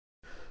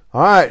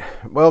All right,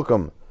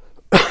 welcome.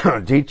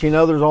 Teaching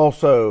others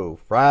also,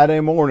 Friday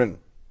morning.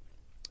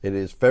 It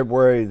is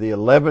February the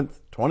 11th,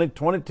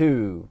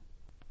 2022.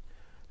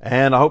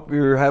 And I hope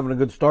you're having a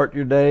good start to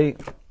your day.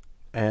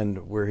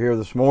 And we're here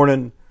this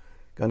morning,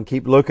 going to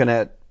keep looking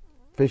at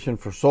fishing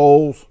for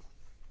souls.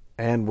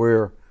 And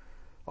we're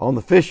on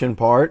the fishing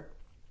part.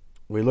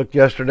 We looked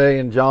yesterday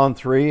in John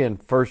 3 and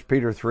 1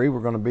 Peter 3. We're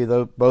going to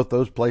be both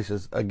those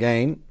places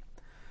again.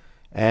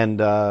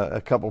 And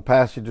a couple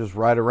passages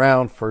right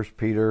around 1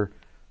 Peter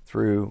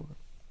through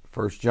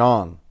 1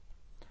 John.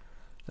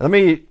 Let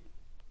me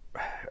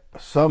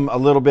sum a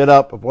little bit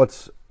up of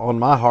what's on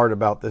my heart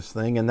about this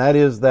thing, and that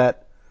is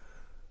that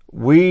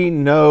we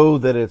know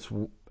that it's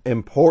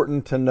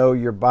important to know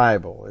your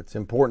Bible. It's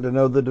important to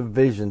know the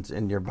divisions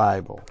in your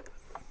Bible.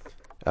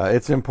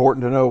 It's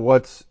important to know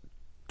what's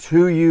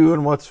to you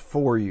and what's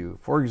for you.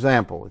 For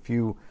example, if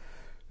you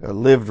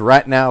lived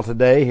right now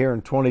today here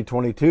in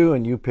 2022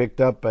 and you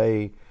picked up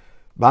a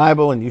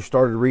Bible and you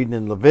started reading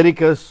in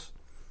Leviticus,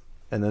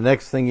 and the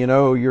next thing you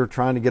know, you're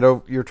trying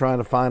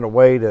to find a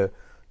way to,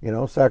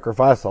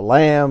 sacrifice a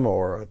lamb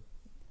or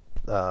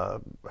a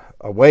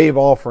wave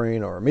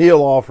offering or a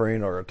meal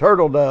offering or a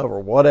turtle dove or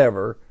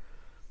whatever.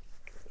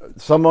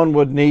 Someone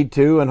would need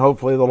to, and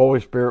hopefully the Holy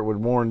Spirit would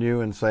warn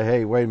you and say,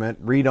 hey, wait a minute,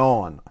 read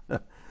on.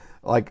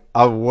 Like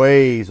a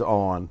ways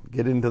on.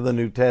 Get into the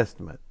New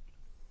Testament.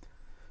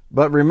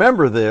 But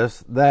remember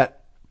this,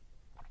 that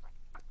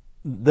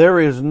there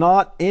is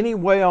not any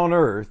way on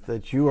earth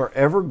that you are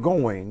ever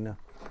going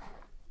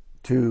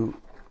to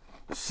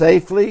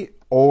safely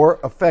or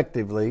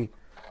effectively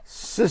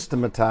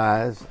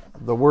systematize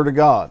the Word of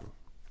God.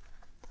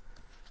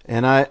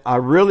 And I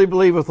really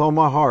believe with all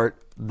my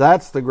heart,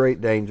 that's the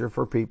great danger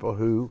for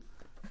people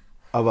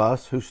of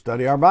us who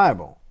study our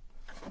Bible.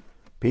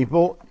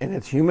 People, and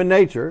it's human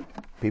nature,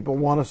 people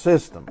want a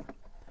system.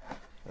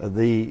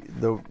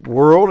 The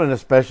world, and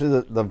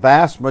especially the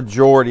vast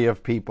majority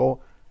of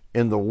people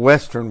in the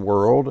Western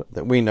world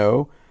that we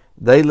know,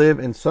 they live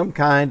in some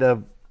kind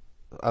of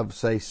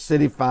say,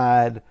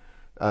 cityfied,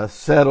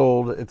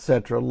 settled,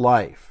 etc.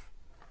 life.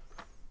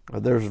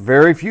 There's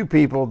very few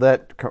people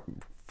that,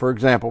 for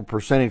example,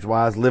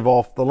 percentage-wise, live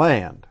off the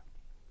land.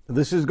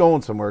 This is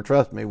going somewhere,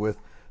 trust me, with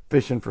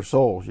fishing for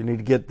souls. You need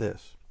to get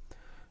this.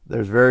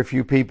 There's very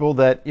few people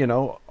that,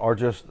 are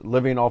just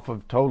living off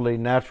of totally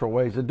natural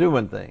ways of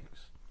doing things.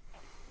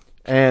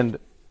 And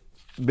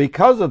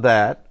because of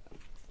that,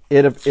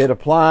 it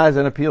applies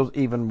and appeals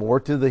even more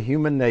to the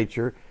human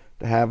nature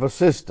to have a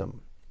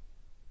system.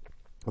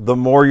 The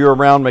more you're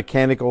around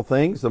mechanical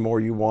things, the more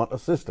you want a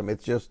system.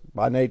 It's just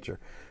by nature.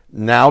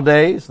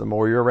 Nowadays, the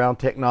more you're around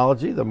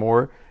technology, the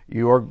more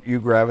you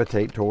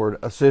gravitate toward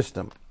a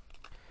system.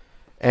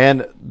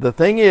 And the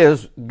thing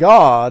is,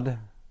 God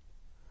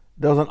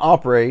doesn't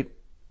operate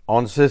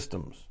on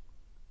systems.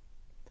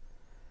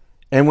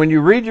 And when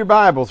you read your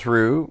Bible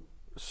through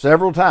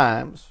several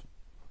times,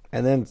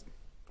 and then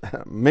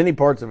many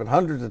parts of it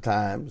hundreds of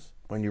times,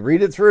 when you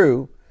read it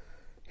through,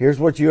 here's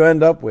what you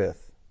end up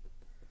with.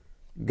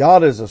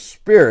 God is a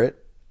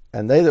spirit,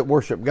 and they that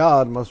worship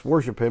God must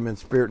worship Him in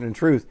spirit and in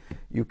truth.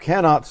 You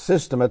cannot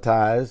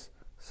systematize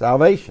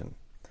salvation.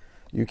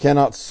 You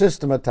cannot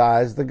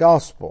systematize the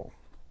gospel.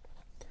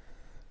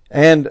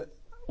 And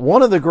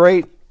one of the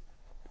great,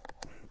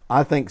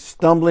 I think,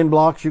 stumbling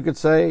blocks, you could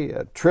say,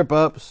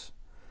 trip-ups,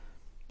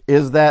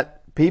 is that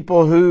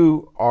people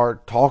who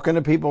are talking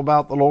to people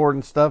about the Lord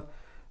and stuff,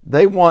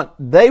 they want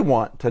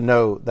to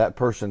know that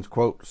person's,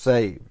 quote,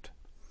 saved.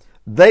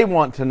 They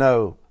want to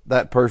know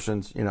that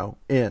person's,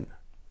 in.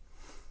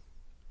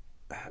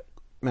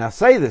 Now, I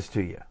say this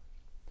to you.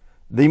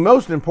 The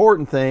most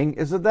important thing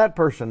is that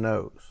person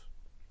knows.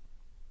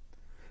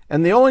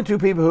 And the only two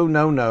people who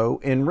know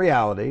in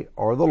reality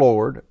are the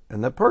Lord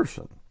and that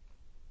person.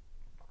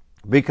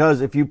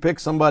 Because if you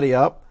pick somebody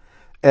up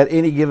at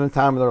any given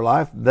time of their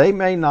life, they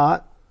may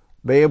not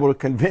be able to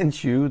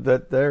convince you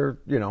that they're,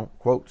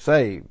 quote,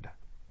 saved.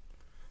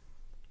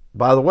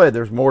 By the way,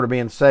 there's more to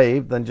being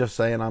saved than just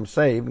saying I'm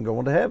saved and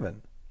going to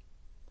heaven.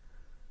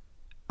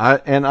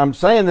 And I'm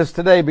saying this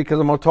today because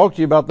I'm going to talk to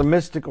you about the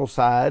mystical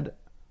side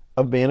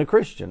of being a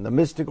Christian, the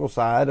mystical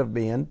side of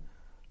being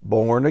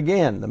born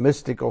again, the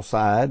mystical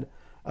side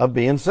of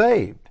being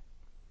saved.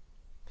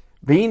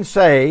 Being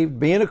saved,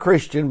 being a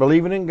Christian,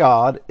 believing in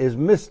God is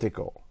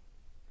mystical.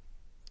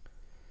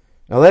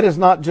 Now that is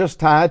not just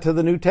tied to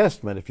the New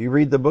Testament. If you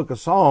read the book of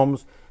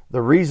Psalms,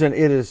 the reason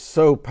it is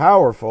so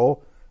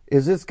powerful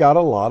is it's got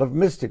a lot of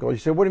mystical. You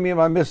say, what do you mean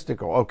by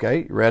mystical?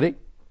 Okay, you ready?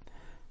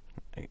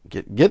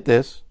 Get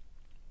this.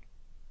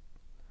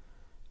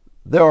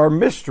 There are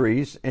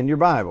mysteries in your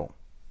Bible.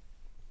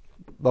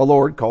 The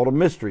Lord called them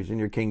mysteries in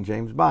your King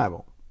James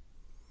Bible.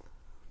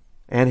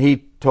 And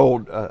He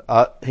told,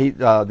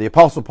 the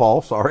Apostle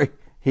Paul,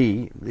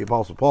 the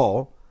Apostle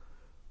Paul,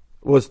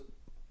 was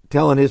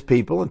telling his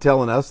people and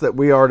telling us that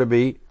we are to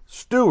be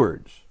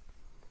stewards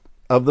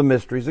of the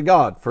mysteries of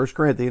God. 1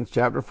 Corinthians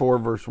chapter 4,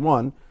 verse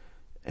 1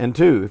 and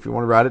 2, if you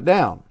want to write it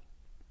down.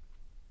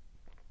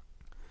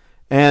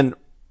 And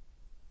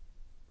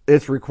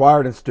it's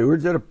required in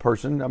stewards that a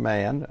person,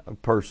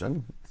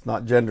 it's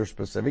not gender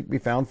specific, be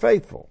found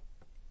faithful.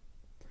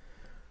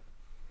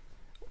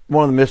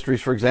 One of the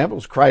mysteries, for example,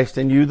 is Christ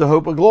in you, the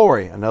hope of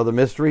glory. Another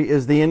mystery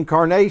is the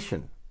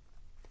incarnation.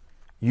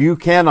 You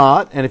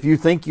cannot, and if you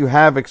think you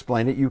have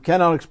explained it, you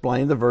cannot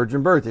explain the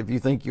virgin birth. If you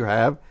think you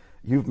have,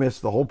 you've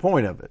missed the whole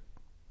point of it.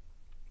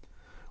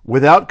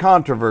 Without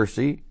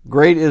controversy,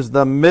 great is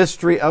the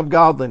mystery of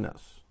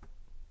godliness.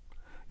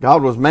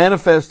 God was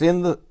manifest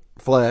in the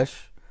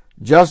flesh,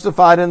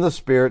 justified in the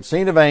Spirit,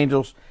 seen of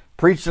angels,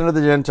 preached unto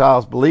the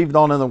Gentiles, believed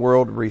on in the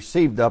world,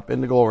 received up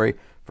into glory.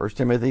 1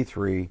 Timothy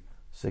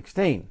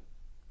 3:16.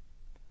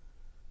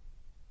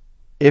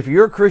 If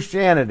your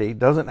Christianity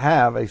doesn't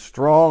have a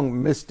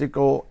strong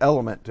mystical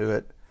element to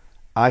it,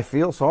 I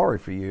feel sorry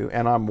for you,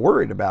 and I'm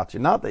worried about you.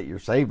 Not that you're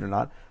saved or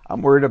not.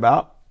 I'm worried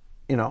about,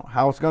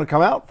 how it's going to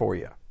come out for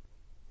you.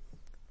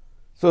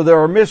 So there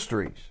are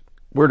mysteries.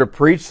 We're to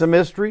preach the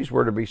mysteries.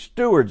 We're to be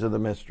stewards of the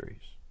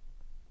mysteries.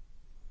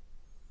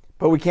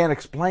 But we can't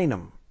explain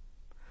them.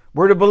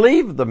 We're to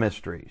believe the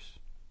mysteries,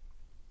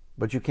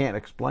 but you can't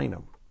explain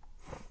them.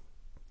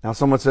 Now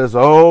someone says,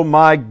 oh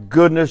my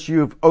goodness,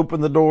 you've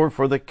opened the door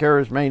for the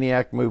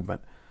charismaniac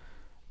movement.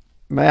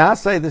 May I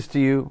say this to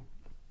you?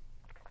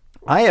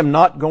 I am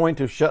not going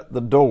to shut the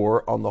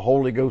door on the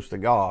Holy Ghost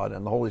of God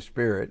and the Holy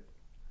Spirit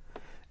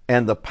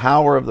and the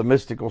power of the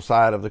mystical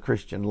side of the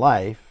Christian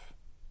life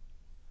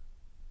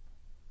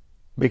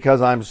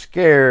because I'm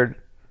scared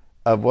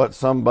of what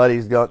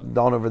somebody's got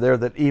done over there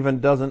that even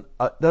doesn't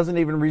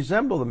even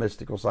resemble the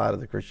mystical side of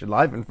the Christian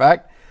life. In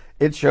fact,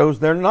 it shows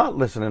they're not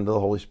listening to the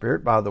Holy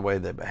Spirit by the way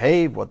they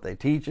behave, what they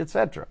teach,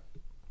 etc.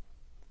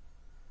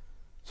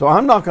 So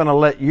I'm not going to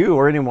let you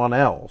or anyone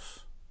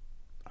else,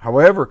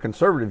 however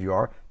conservative you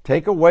are,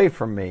 take away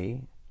from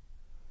me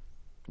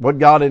what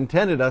God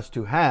intended us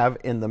to have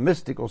in the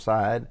mystical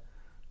side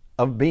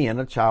of being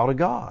a child of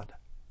God,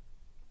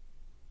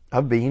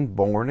 of being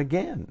born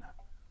again.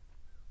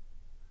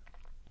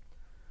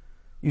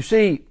 You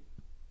see,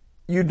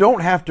 you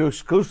don't have to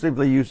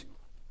exclusively use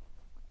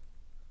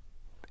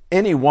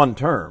any one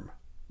term.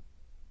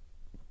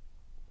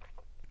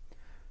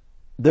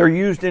 They're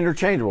used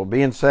interchangeable,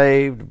 being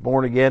saved,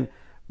 born again.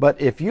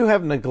 But if you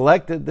have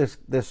neglected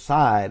this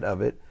side of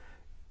it,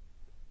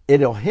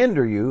 it'll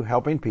hinder you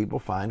helping people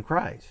find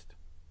Christ.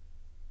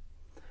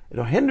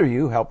 It'll hinder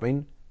you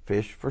helping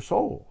fish for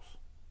souls.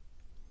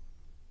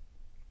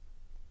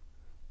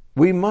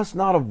 We must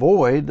not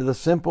avoid the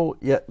simple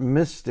yet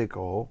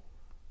mystical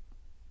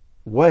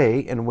way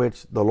in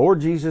which the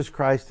Lord Jesus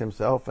Christ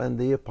himself and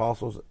the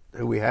apostles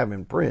who we have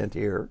in print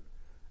here,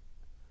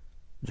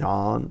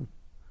 John,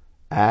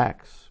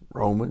 Acts,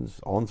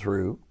 Romans, on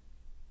through,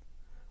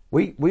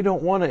 we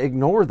don't want to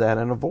ignore that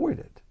and avoid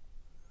it.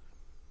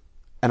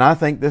 And I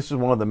think this is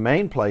one of the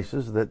main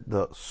places that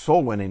the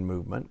soul winning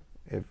movement,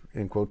 if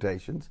in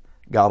quotations,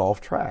 got off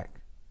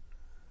track.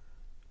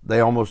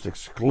 They almost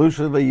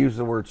exclusively used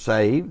the word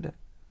saved,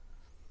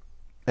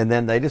 and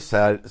then they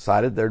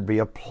decided there'd be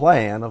a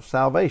plan of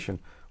salvation.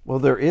 Well,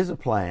 there is a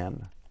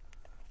plan,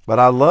 but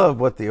I love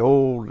what the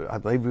old, I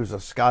believe he was a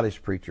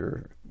Scottish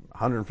preacher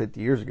 150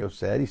 years ago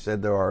said. He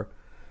said there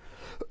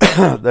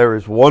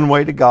is one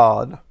way to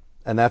God,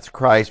 and that's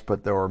Christ,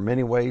 but there are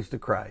many ways to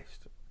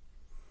Christ.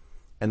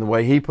 And the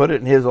way he put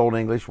it in his old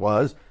English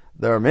was,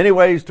 there are many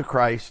ways to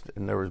Christ,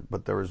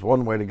 but there is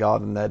one way to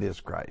God, and that is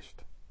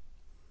Christ.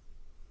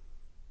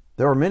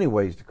 There are many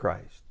ways to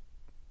Christ.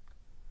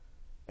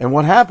 And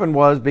what happened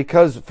was,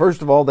 because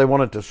first of all, they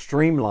wanted to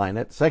streamline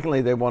it.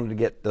 Secondly, they wanted to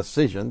get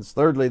decisions.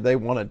 Thirdly, they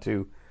wanted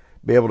to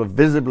be able to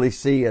visibly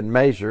see and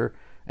measure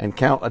and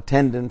count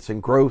attendance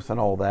and growth and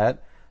all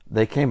that.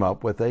 They came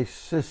up with a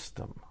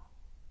system.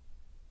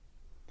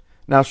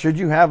 Now, should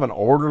you have an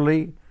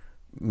orderly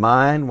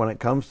mind when it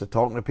comes to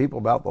talking to people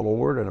about the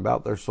Lord and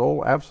about their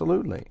soul?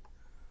 Absolutely.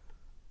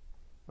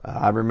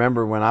 I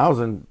remember when I was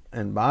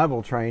in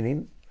Bible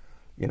training,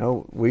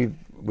 we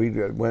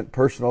went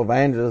personal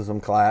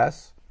evangelism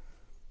class.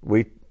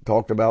 We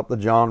talked about the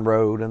John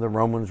Road and the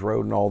Romans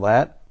Road and all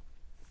that.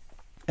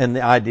 And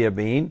the idea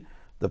being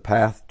the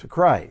path to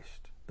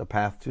Christ, the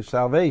path to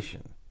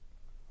salvation.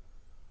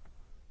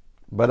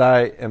 But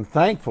I am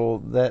thankful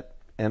that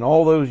in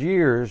all those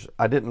years,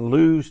 I didn't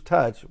lose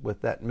touch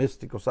with that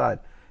mystical side.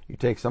 You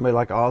take somebody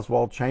like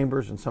Oswald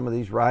Chambers and some of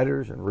these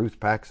writers and Ruth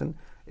Paxson,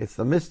 it's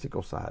the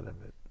mystical side of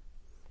it.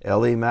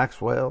 L.E.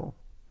 Maxwell.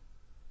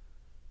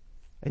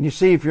 And you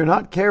see, if you're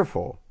not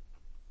careful,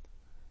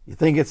 you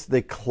think it's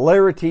the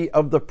clarity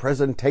of the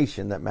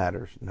presentation that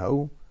matters.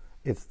 No,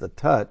 it's the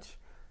touch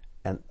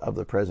of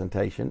the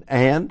presentation.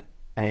 And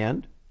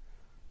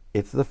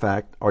it's the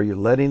fact, are you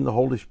letting the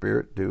Holy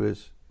Spirit do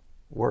his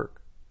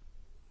work?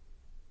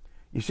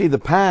 You see, the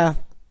path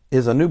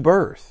is a new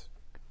birth.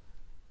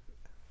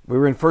 We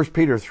were in 1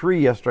 Peter 3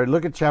 yesterday.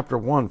 Look at chapter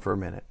 1 for a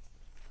minute.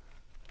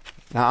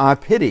 Now, I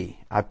pity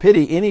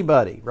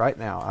anybody right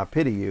now. I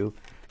pity you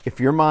if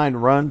your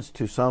mind runs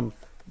to some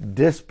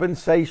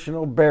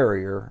dispensational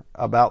barrier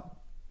about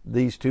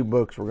these two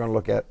books we're going to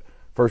look at,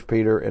 1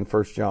 Peter and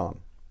 1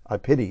 John. I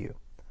pity you.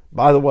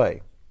 By the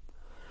way,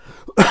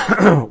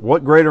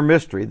 What greater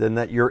mystery than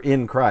that you're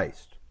in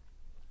Christ?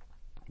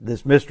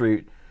 This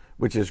mystery,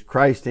 which is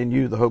Christ in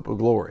you, the hope of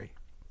glory.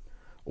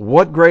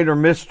 What greater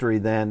mystery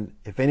than,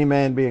 if any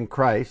man be in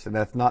Christ, and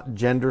that's not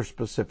gender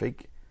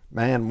specific,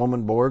 man,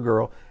 woman, boy, or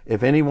girl,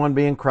 if anyone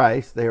be in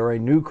Christ, they are a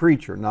new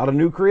creature, not a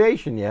new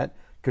creation yet,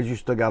 because you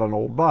still got an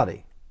old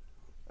body.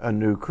 A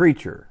new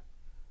creature.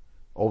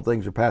 Old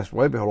things are passed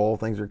away, behold, all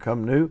things are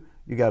come new.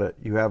 You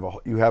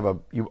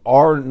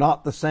are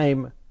not the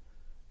same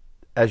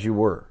as you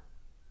were.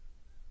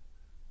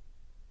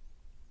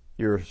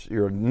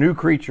 You're a new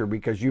creature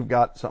because you've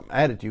got something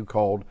added to you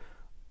called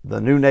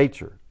the new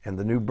nature and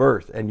the new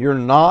birth. And you're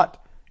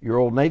not your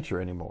old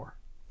nature anymore.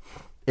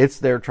 It's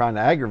there trying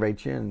to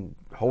aggravate you and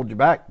hold you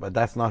back, but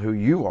that's not who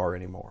you are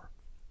anymore.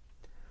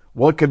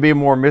 What could be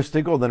more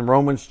mystical than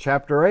Romans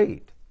chapter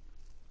 8?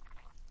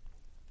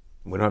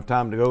 We don't have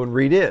time to go and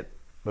read it,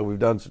 but we've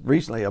done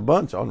recently a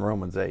bunch on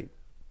Romans 8.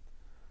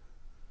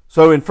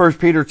 So in 1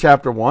 Peter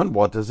chapter 1,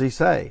 what does he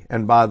say?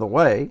 And by the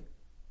way,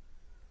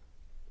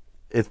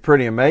 it's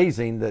pretty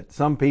amazing that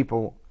some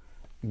people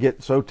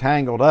get so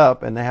tangled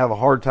up and they have a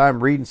hard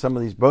time reading some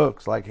of these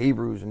books like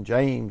Hebrews and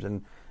James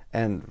and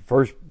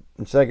 1st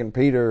and 2nd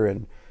Peter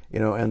and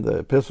the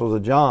epistles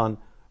of John,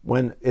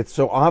 when it's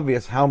so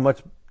obvious how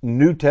much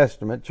New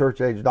Testament church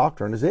age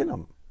doctrine is in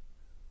them.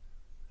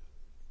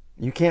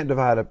 You can't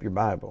divide up your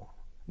Bible.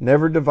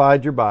 Never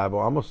divide your Bible.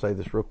 I'm going to say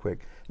this real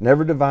quick.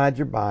 Never divide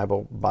your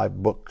Bible by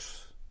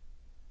books.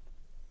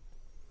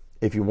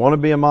 If you want to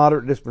be a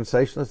moderate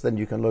dispensationalist, then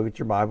you can look at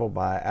your Bible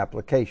by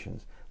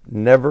applications.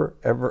 Never,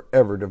 ever,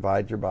 ever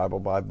divide your Bible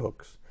by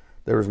books.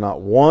 There is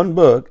not one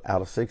book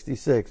out of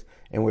 66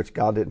 in which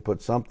God didn't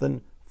put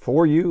something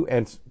for you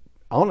and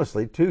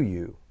honestly to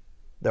you.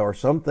 There are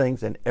some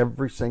things in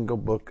every single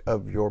book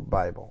of your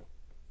Bible.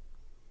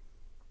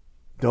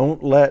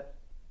 Don't let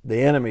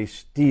the enemy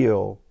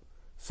steal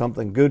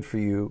something good for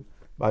you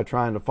by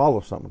trying to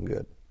follow something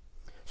good.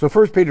 So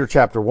 1 Peter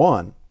chapter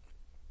 1,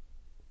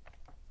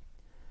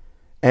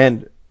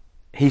 and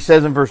he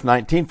says in verse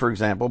 19, for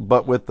example,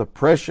 but with the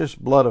precious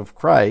blood of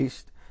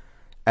Christ,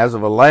 as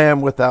of a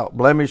lamb without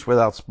blemish,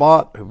 without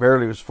spot, who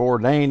verily was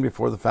foreordained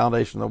before the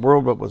foundation of the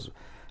world, but was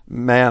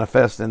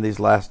manifest in these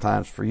last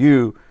times for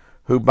you,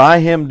 who by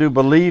him do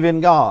believe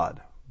in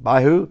God.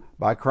 By who?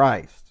 By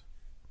Christ.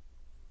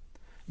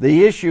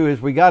 The issue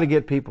is we got to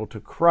get people to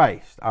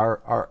Christ.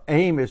 Our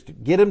aim is to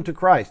get them to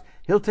Christ.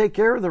 He'll take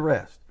care of the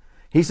rest.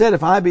 He said,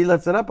 if I be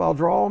lifted up, I'll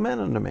draw all men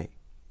unto me.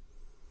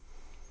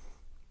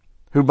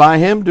 Who by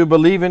him do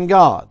believe in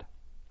God,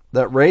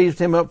 that raised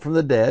him up from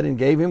the dead and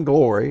gave him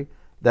glory,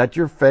 that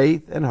your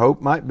faith and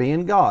hope might be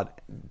in God.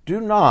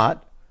 Do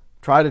not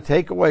try to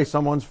take away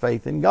someone's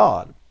faith in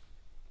God.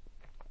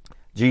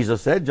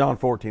 Jesus said, John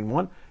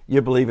 14:1,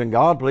 you believe in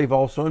God, believe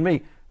also in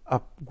me.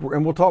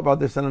 And we'll talk about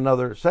this in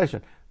another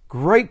session.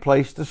 Great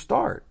place to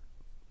start.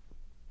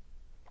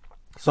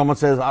 Someone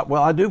says,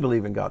 well, I do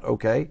believe in God.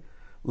 Okay,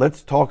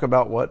 let's talk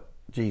about what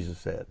Jesus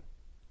said.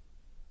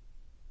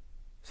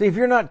 See, if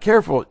you're not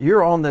careful,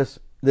 you're on this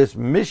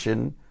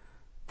mission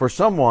for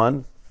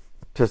someone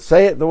to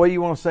say it the way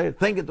you want to say it,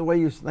 think it the way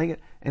you think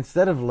it,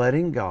 instead of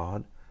letting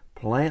God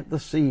plant the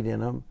seed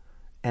in them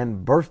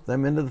and birth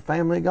them into the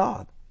family of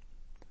God.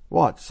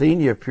 What?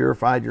 Seeing you have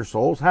purified your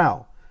souls.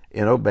 How?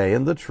 In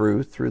obeying the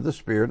truth through the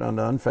Spirit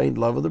unto unfeigned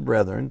love of the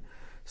brethren.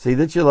 See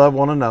that you love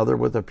one another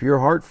with a pure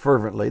heart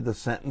fervently. The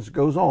sentence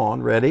goes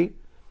on. Ready?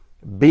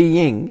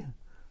 Being.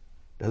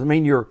 Doesn't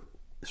mean you're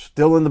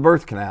still in the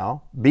birth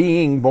canal.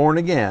 Being born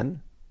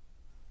again.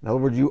 In other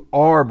words, you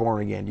are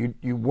born again.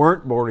 You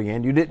weren't born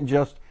again. You didn't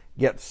just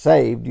get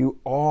saved. You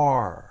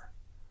are.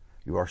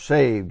 You are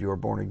saved. You are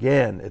born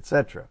again,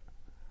 etc.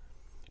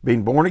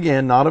 Being born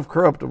again, not of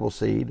corruptible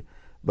seed,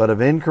 but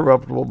of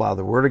incorruptible by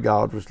the word of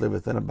God, which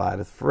liveth and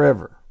abideth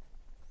forever.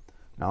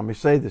 Now let me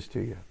say this to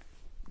you,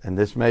 and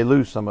this may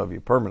lose some of you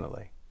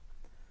permanently.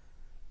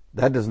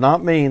 That does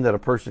not mean that a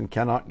person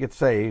cannot get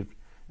saved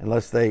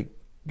unless they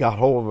got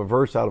hold of a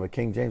verse out of a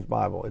King James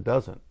Bible. It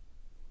doesn't.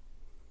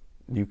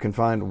 You can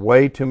find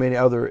way too many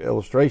other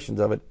illustrations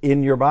of it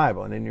in your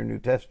Bible and in your New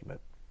Testament.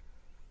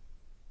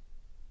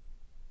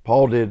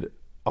 Paul did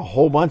a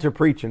whole bunch of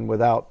preaching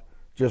without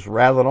just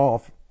rattling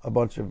off a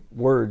bunch of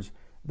words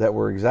that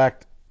were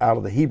exact out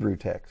of the Hebrew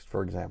text,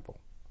 for example.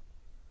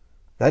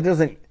 That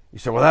doesn't, you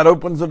say, well, that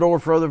opens the door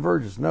for other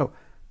verses. No.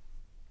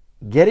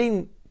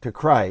 Getting to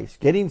Christ,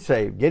 getting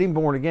saved, getting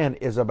born again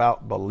is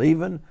about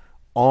believing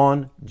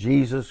on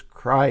Jesus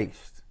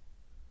Christ.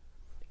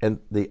 And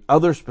the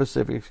other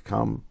specifics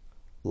come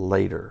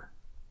later.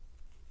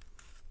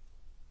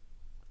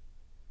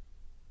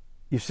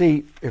 You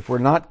see, if we're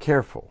not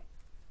careful,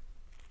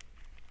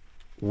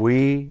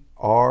 we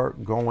are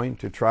going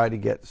to try to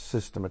get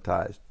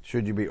systematized.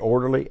 Should you be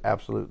orderly?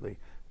 Absolutely.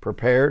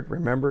 Prepared?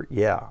 Remember?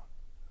 Yeah.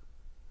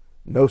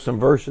 Know some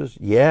verses?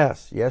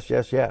 Yes.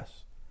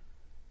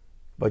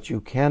 But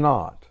you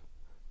cannot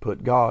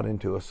put God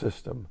into a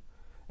system,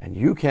 and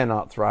you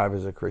cannot thrive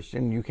as a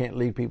Christian. You can't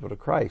lead people to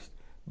Christ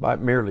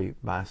merely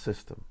by a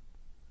system.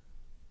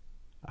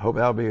 I hope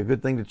that'll be a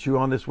good thing to chew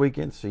on this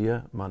weekend. See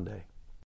you Monday.